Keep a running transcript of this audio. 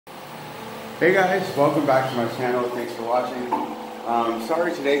Hey guys, welcome back to my channel. Thanks for watching.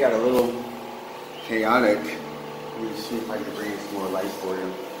 Sorry today got a little chaotic. Let me see if I can bring some more light for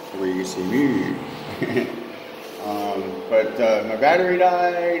you so where you can see me. But my battery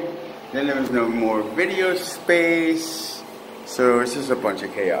died. Then there was no more video space. So it's just a bunch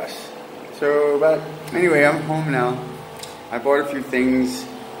of chaos. So, but anyway, I'm home now. I bought a few things.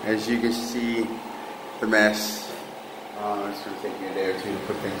 As you can see, the mess. It's going to take me a day or two to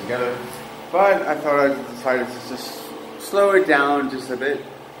put things together. But I thought I decided to just slow it down just a bit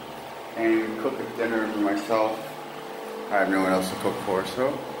and cook a dinner for myself. I have no one else to cook for, so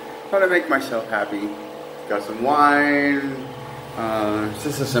I thought I'd make myself happy. Got some wine. It's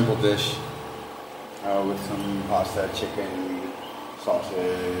just a simple dish with some pasta, chicken,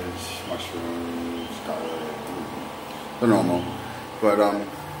 sausage, mushrooms, garlic, the normal. But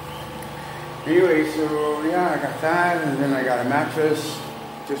anyway, so yeah, I got that, and then I got a mattress.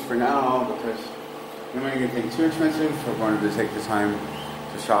 Just for now, because I'm not going to get too expensive. I wanted to take the time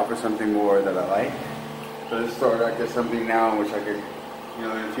to shop for something more that I like. So let's start. I get something now, which I could, in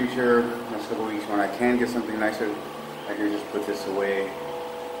the future, next couple weeks, when I can get something nicer, I can just put this away.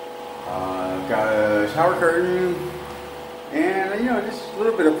 Got a shower curtain, and just a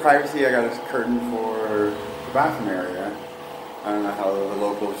little bit of privacy. I got a curtain for the bathroom area. I don't know how the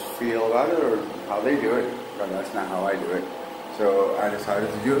locals feel about it or how they do it, but that's not how I do it. So I decided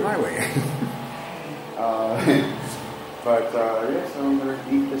to do it my way. Yeah, so I'm going to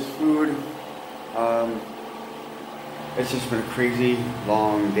eat this food. It's just been a crazy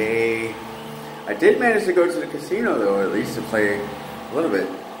long day. I did manage to go to the casino though, at least to play a little bit.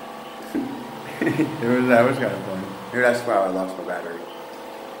 That was kind of fun. Maybe that's why I lost my battery.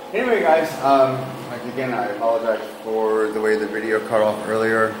 Anyway guys, again I apologize for the way the video cut off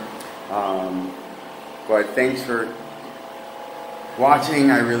earlier. But thanks for watching.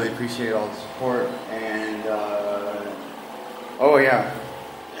 I really appreciate all the support, and oh yeah,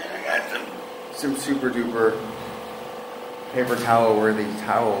 and I got some super duper paper towel worthy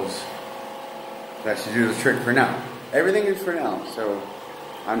towels that should do the trick for now. Everything is for now, so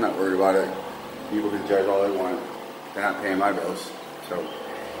I'm not worried about it. People can judge all they want. They're not paying my bills. So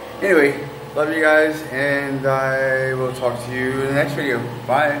anyway, love you guys, and I will talk to you in the next video.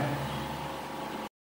 Bye.